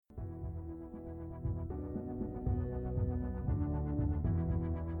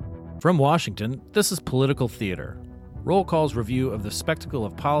From Washington, this is Political Theater, Roll Call's review of the spectacle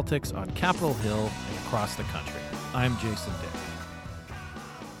of politics on Capitol Hill and across the country. I'm Jason Dick.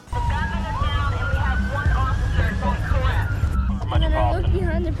 The gunmen are down and we have one officer, is that correct? And then I looked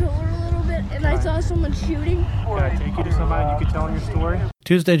behind the pillar a little bit and I saw someone shooting. Can I take you to somebody and you could tell them your story?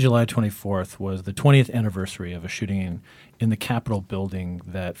 Tuesday, July 24th was the 20th anniversary of a shooting in the Capitol building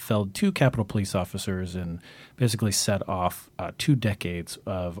that felled two Capitol police officers and basically set off 2 decades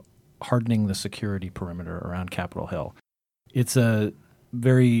of hardening the security perimeter around Capitol Hill. It's a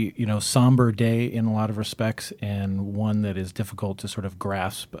very, somber day in a lot of respects, and one that is difficult to sort of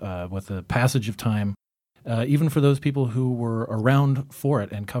grasp with the passage of time, even for those people who were around for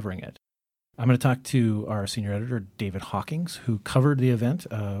it and covering it. I'm going to talk to our senior editor, David Hawkins, who covered the event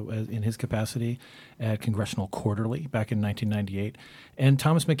in his capacity at Congressional Quarterly back in 1998, and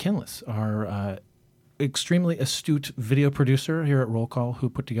Thomas McKinless, our extremely astute video producer here at Roll Call, who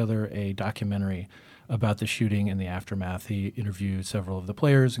put together a documentary about the shooting and the aftermath. He interviewed several of the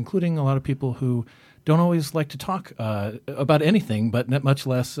players, including a lot of people who don't always like to talk about anything, but much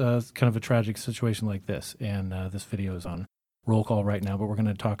less kind of a tragic situation like this. And this video is on Roll Call right now, but we're going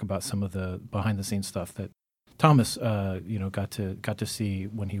to talk about some of the behind-the-scenes stuff that Thomas, got to see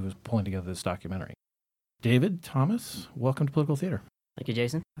when he was pulling together this documentary. David, Thomas, welcome to Political Theater. Thank you,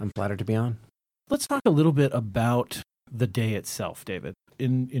 Jason. I'm flattered to be on. Let's talk a little bit about the day itself, David.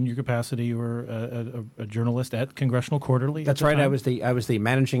 In your capacity, you were a journalist at Congressional Quarterly. That's right. I was the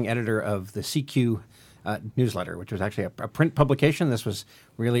managing editor of the CQ newsletter, which was actually a print publication. This was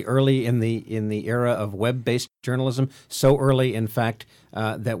really early in the era of web-based journalism. So early, in fact,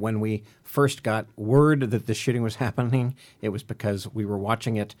 that when we first got word that the shooting was happening, it was because we were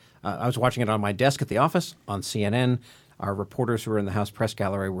watching it. I was watching it on my desk at the office on CNN. Our reporters who were in the House Press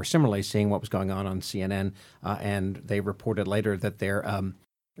Gallery were similarly seeing what was going on CNN, and they reported later that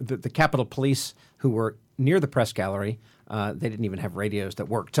the Capitol Police who were near the Press Gallery, they didn't even have radios that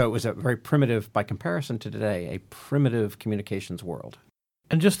worked. So it was a very primitive, by comparison to today, a primitive communications world.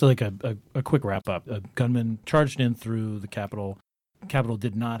 And just like a quick wrap-up, a gunman charged in through the Capitol. Capitol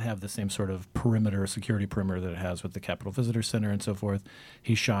did not have the same sort of security perimeter that it has with the Capitol Visitor Center and so forth.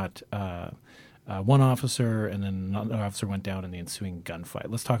 He shot one officer, and then another officer went down in the ensuing gunfight.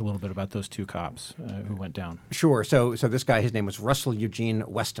 Let's talk a little bit about those two cops who went down. Sure. So this guy, his name was Russell Eugene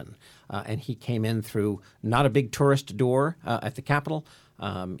Weston, and he came in through not a big tourist door at the Capitol.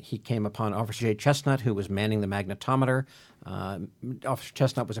 He came upon Officer Jay Chestnut, who was manning the magnetometer. Officer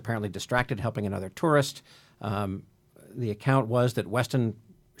Chestnut was apparently distracted helping another tourist. The account was that Weston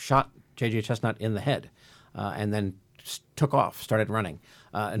shot J.J. Chestnut in the head and then took off, started running.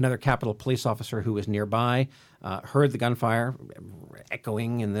 Another Capitol police officer who was nearby heard the gunfire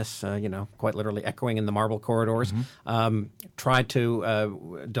echoing in this, quite literally echoing in the marble corridors, tried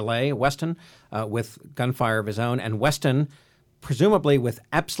to delay Weston with gunfire of his own. And Weston, presumably with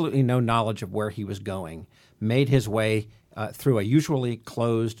absolutely no knowledge of where he was going, made his way through a usually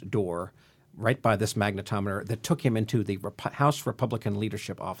closed door right by this magnetometer that took him into the House Republican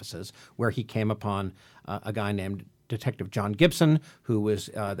leadership offices, where he came upon a guy named Detective John Gibson, who was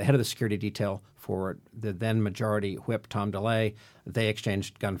the head of the security detail for the then Majority Whip Tom DeLay. They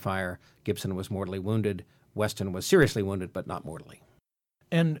exchanged gunfire. Gibson was mortally wounded. Weston was seriously wounded, but not mortally.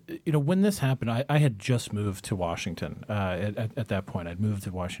 And, when this happened, I had just moved to Washington at that point. I'd moved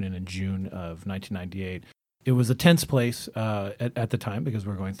to Washington in June of 1998. It was a tense place at the time because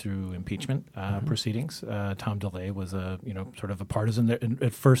we were going through impeachment proceedings. Tom DeLay was sort of a partisan there. And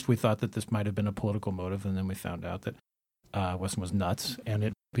at first, we thought that this might have been a political motive, and then we found out that Weston was nuts, and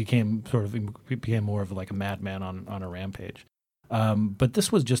it became more of like a madman on a rampage. But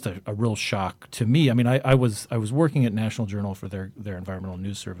this was just a real shock to me. I mean, I was working at National Journal for their environmental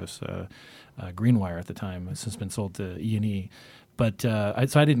news service, Greenwire at the time. It's since been sold to E&E. But so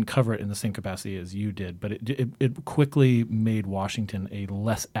I didn't cover it in the same capacity as you did, but it quickly made Washington a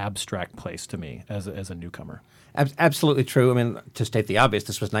less abstract place to me as a newcomer. Absolutely true. I mean, to state the obvious,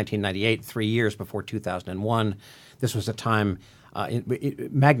 this was 1998, 3 years before 2001. This was a time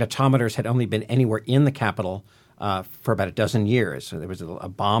magnetometers had only been anywhere in the Capitol for about a dozen years. So there was a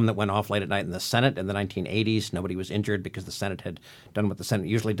bomb that went off late at night in the Senate in the 1980s. Nobody was injured because the Senate had done what the Senate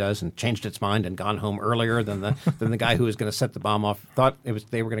usually does and changed its mind and gone home earlier than the guy who was going to set the bomb off thought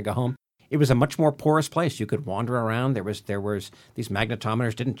they were going to go home. It was a much more porous place. You could wander around. There was these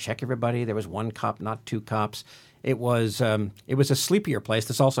magnetometers didn't check everybody. There was one cop, not two cops. It was a sleepier place.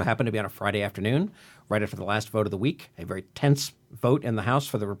 This also happened to be on a Friday afternoon, right after the last vote of the week, a very tense vote in the House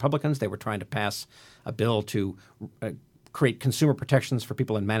for the Republicans. They were trying to pass a bill to create consumer protections for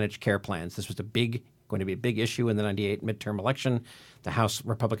people in managed care plans. This was a big going to be a big issue in the '98 midterm election. The House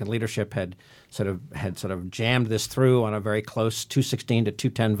Republican leadership had sort of jammed this through on a very close 216 to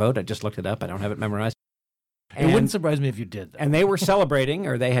 210 vote. I just looked it up. I don't have it memorized. It wouldn't surprise me if you did. And they were celebrating,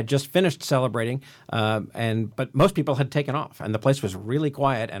 or they had just finished celebrating, but most people had taken off, and the place was really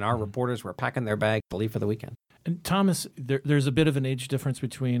quiet, and our reporters were packing their bags to leave for the weekend. And Thomas, there's a bit of an age difference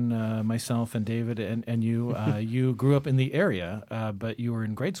between myself and David and you. You grew up in the area, but you were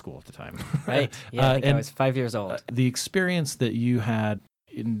in grade school at the time. Right. Yeah, I think I was 5 years old. The experience that you had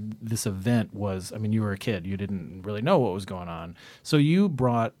in this event was, I mean, you were a kid. You didn't really know what was going on. So you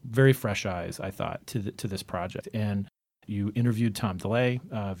brought very fresh eyes, I thought, to this project. And you interviewed Tom DeLay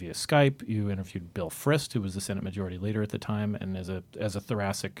via Skype. You interviewed Bill Frist, who was the Senate Majority Leader at the time, and as a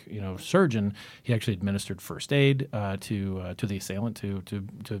thoracic surgeon, he actually administered first aid to the assailant,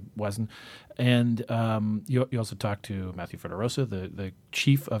 to Wesson. And you also talked to Matthew Fedorosa, the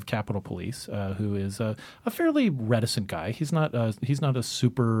chief of Capitol Police, who is a fairly reticent guy. He's not a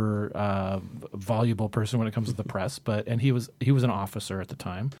super voluble person when it comes to the press, and he was an officer at the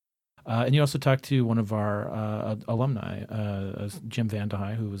time. And you also talked to one of our alumni, Jim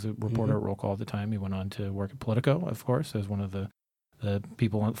Vandehei, who was a reporter at Roll Call at the time. He went on to work at Politico, of course, as one of the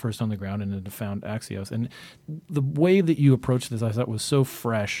people first on the ground and to found Axios. And the way that you approached this, I thought, was so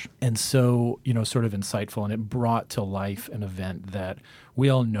fresh and so, sort of insightful, and it brought to life an event that we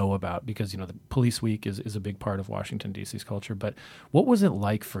all know about because, the Police Week is a big part of Washington, D.C.'s culture. But what was it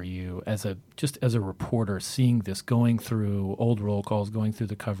like for you as a reporter, seeing this, going through old roll calls, going through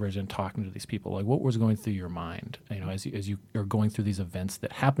the coverage and talking to these people? Like, what was going through your mind, as you are going through these events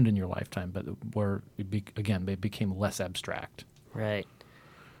that happened in your lifetime, but were, they became less abstract? Right.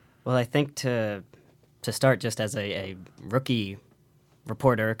 Well, I think to start just as a rookie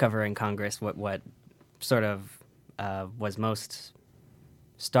reporter covering Congress, what sort of was most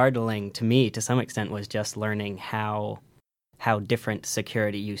startling to me to some extent was just learning how different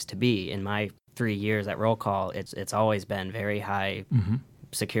security used to be. In my 3 years at Roll Call, it's always been very high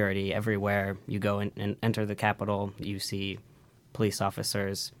security everywhere. You go and enter the Capitol, you see police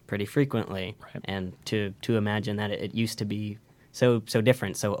officers pretty frequently. Right. And to imagine that it used to be so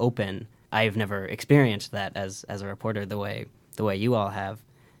different, so open. I've never experienced that as a reporter the way you all have,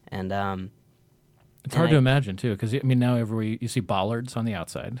 and it's hard to imagine too, because now you see bollards on the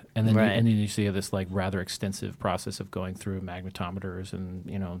outside, and then right. you see this like rather extensive process of going through magnetometers, and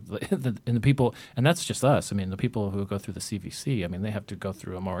the people, and that's just us. The people who go through the CVC, they have to go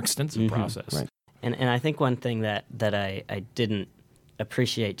through a more extensive process. Right. And I think one thing that I didn't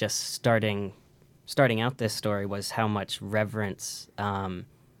appreciate just starting out this story was how much reverence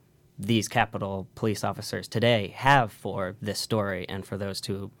these Capitol Police officers today have for this story and for those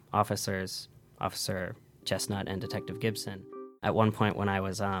two officers, Officer Chestnut and Detective Gibson. At one point when I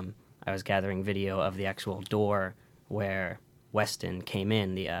was gathering video of the actual door where Weston came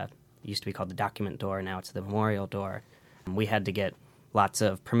in, it used to be called the document door, now it's the memorial door. We had to get lots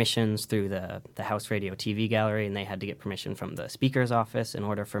of permissions through the House Radio TV gallery, and they had to get permission from the Speaker's office in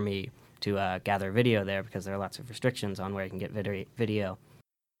order for me to gather video there, because there are lots of restrictions on where you can get video.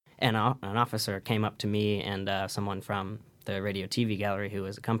 And an officer came up to me and someone from the Radio TV gallery who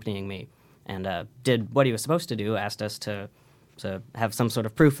was accompanying me and did what he was supposed to do, asked us to have some sort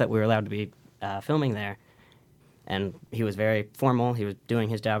of proof that we were allowed to be filming there. And he was very formal. He was doing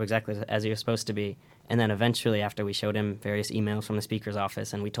his job exactly as he was supposed to be. And then eventually, after we showed him various emails from the Speaker's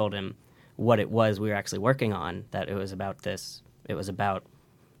office and we told him what it was we were actually working on, that it was about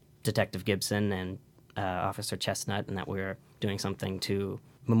Detective Gibson and Officer Chestnut, and that we were doing something to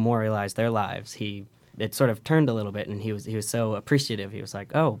memorialize their lives, it sort of turned a little bit, and he was so appreciative. He was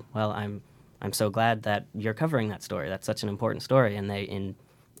like, "Oh, well, I'm so glad that you're covering that story. That's such an important story." And they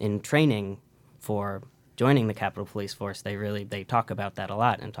in training for joining the Capitol Police Force, they talk about that a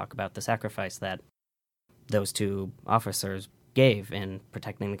lot and talk about the sacrifice that those two officers gave in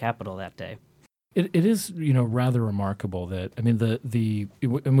protecting the Capitol that day. It is, rather remarkable that, and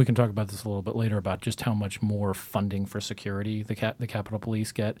we can talk about this a little bit later about just how much more funding for security the Capitol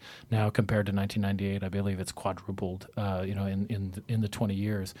Police get now compared to 1998. I believe it's quadrupled, in the 20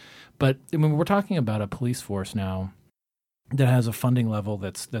 years. But we're talking about a police force now that has a funding level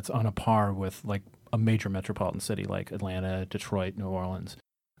that's on a par with like a major metropolitan city like Atlanta, Detroit, New Orleans.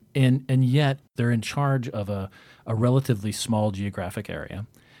 And yet they're in charge of a relatively small geographic area.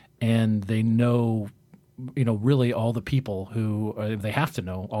 And they know, really all the people who they have to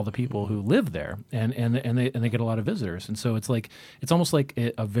know all the people who live there, and they get a lot of visitors, and so it's almost like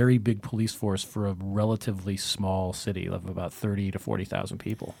a very big police force for a relatively small city of about 30 to 40,000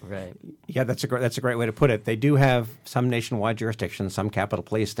 people. Right. Yeah, that's a great way to put it. They do have some nationwide jurisdictions, some Capitol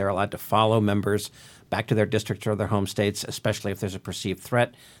Police. They're allowed to follow members back to their districts or their home states, especially if there's a perceived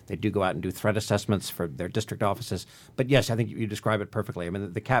threat. They do go out and do threat assessments for their district offices. But yes, I think you describe it perfectly. I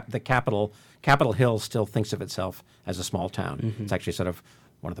mean, the Capitol Hill still thinks of itself as a small town. It's actually sort of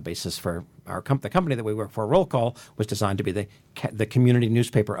one of the bases for our the company that we work for. Roll Call was designed to be the community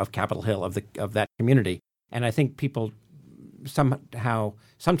newspaper of Capitol Hill, of that community. And I think people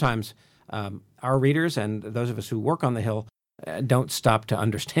sometimes our readers and those of us who work on the Hill don't stop to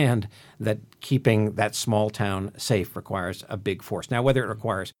understand that keeping that small town safe requires a big force. Now, whether it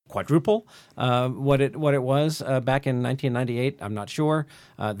requires quadruple what it was back in 1998, I'm not sure.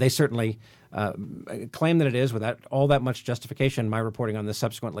 They certainly claim that it is without all that much justification. My reporting on this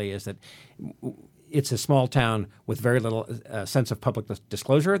subsequently is that it's a small town with very little sense of public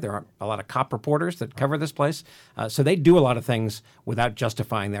disclosure. There aren't a lot of cop reporters that cover this place. So they do a lot of things without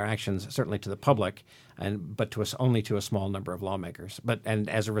justifying their actions, certainly to the public, but only to a small number of lawmakers. And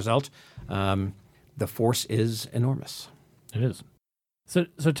as a result, the force is enormous. It is.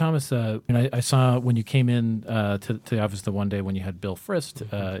 So Thomas, I saw when you came in to the office the one day when you had Bill Frist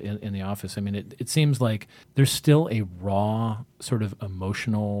in the office. I mean, it seems like there's still a raw sort of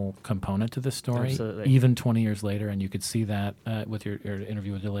emotional component to this story, Absolutely. even 20 years later, and you could see that with your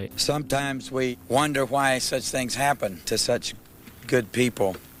interview with DeLay. Sometimes we wonder why such things happen to such good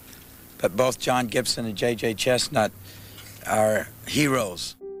people, but both John Gibson and J.J. Chestnut are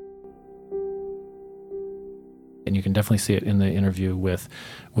heroes. And you can definitely see it in the interview with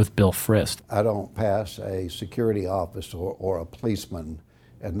Bill Frist. I don't pass a security officer or a policeman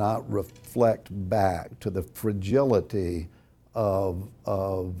and not reflect back to the fragility of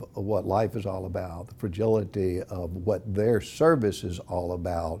what life is all about, the fragility of what their service is all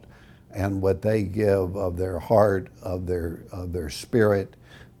about, and what they give of their heart, of their spirit,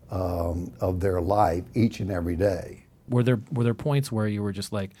 of their life each and every day. Were there points where you were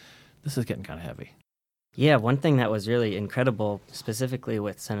just like, this is getting kind of heavy? Yeah, one thing that was really incredible, specifically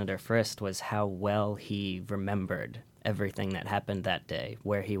with Senator Frist, was how well he remembered everything that happened that day,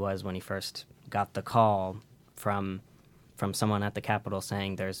 where he was when he first got the call from someone at the Capitol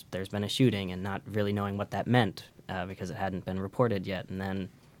saying there's been a shooting, and not really knowing what that meant because it hadn't been reported yet. And then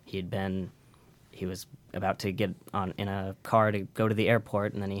he was about to get in a car to go to the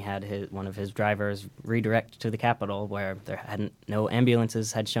airport, and then he had one of his drivers redirect to the Capitol, where no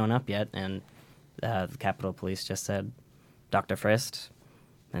ambulances had shown up yet, and the Capitol Police just said, Dr. Frist,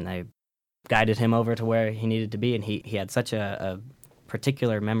 and they guided him over to where he needed to be. And he had such a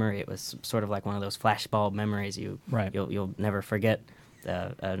particular memory. It was sort of like one of those flashbulb memories you'll never forget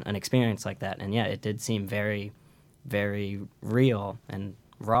an experience like that. And yeah, it did seem very, very real and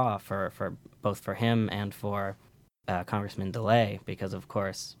raw for both for him and for Congressman DeLay, because of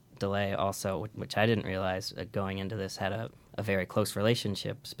course DeLay also, which I didn't realize going into this, had a very close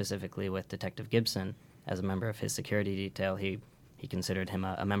relationship specifically with Detective Gibson. As a member of his security detail, he considered him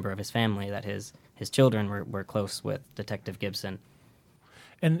a member of his family, that his children were close with Detective Gibson.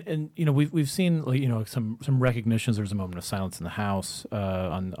 And we've seen some recognitions. There was a moment of silence in the House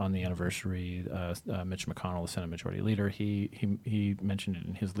on the anniversary. Mitch McConnell, the Senate Majority Leader, he mentioned it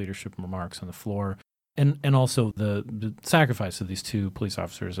in his leadership remarks on the floor. And also the sacrifice of these two police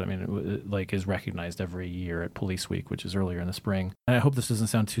officers, I mean, is recognized every year at Police Week, which is earlier in the spring. And I hope this doesn't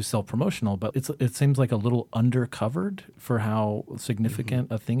sound too self-promotional, but it seems like a little undercovered for how significant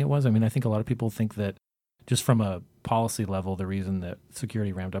a thing it was. I mean, I think a lot of people think that just from a policy level, the reason that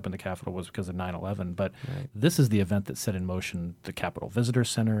security ramped up in the Capitol was because of 9/11. But This is the event that set in motion the Capitol Visitor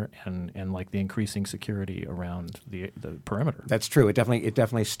Center and like the increasing security around the perimeter. That's true. It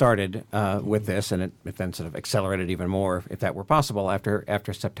definitely started with this, and it then sort of accelerated even more, if that were possible,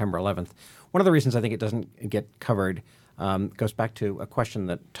 after September 11th. One of the reasons I think it doesn't get covered goes back to a question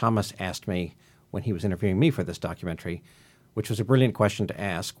that Thomas asked me when he was interviewing me for this documentary, which was a brilliant question to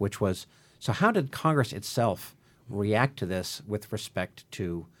ask, which was, so how did Congress itself react to this with respect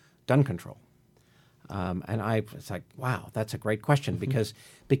to gun control? And I was like, wow, that's a great question,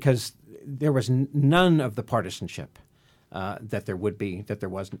 because there was none of the partisanship that there would be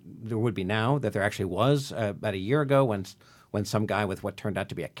now, that there actually was about a year ago when some guy with what turned out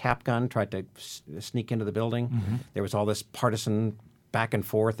to be a cap gun tried to sneak into the building. Mm-hmm. There was all this partisan back and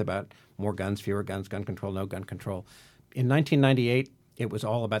forth about more guns, fewer guns, gun control, no gun control. In 1998, it was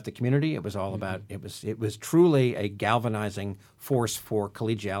all about the community. It was all about it was truly a galvanizing force for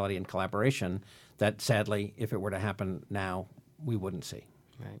collegiality and collaboration that, sadly, if it were to happen now, we wouldn't see.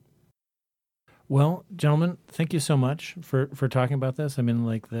 Right. Well, gentlemen, thank you so much for talking about this. I mean,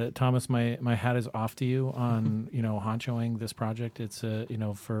 like Thomas, my hat is off to you on honchoing this project. It's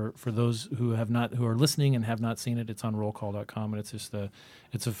for those who are listening and have not seen it, it's on rollcall.com, and it's just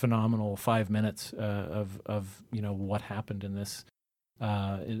it's a phenomenal 5 minutes of what happened in this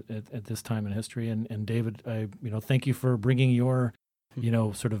at this time in history. And David, I thank you for bringing your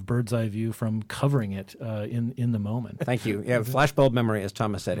sort of bird's eye view from covering it in the moment. Thank you. Yeah, flashbulb memory, as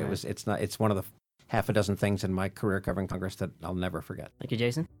Thomas said. It's one of the half a dozen things in my career covering Congress that I'll never forget. Thank you,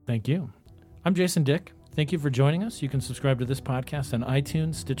 Jason. Thank you. I'm Jason Dick. Thank you for joining us. You can subscribe to this podcast on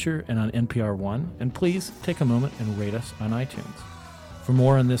iTunes, Stitcher, and on NPR One. And please take a moment and rate us on iTunes. For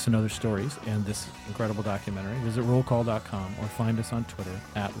more on this and other stories and this incredible documentary, visit rollcall.com or find us on Twitter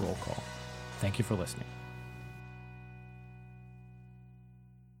 @rollcall. Thank you for listening.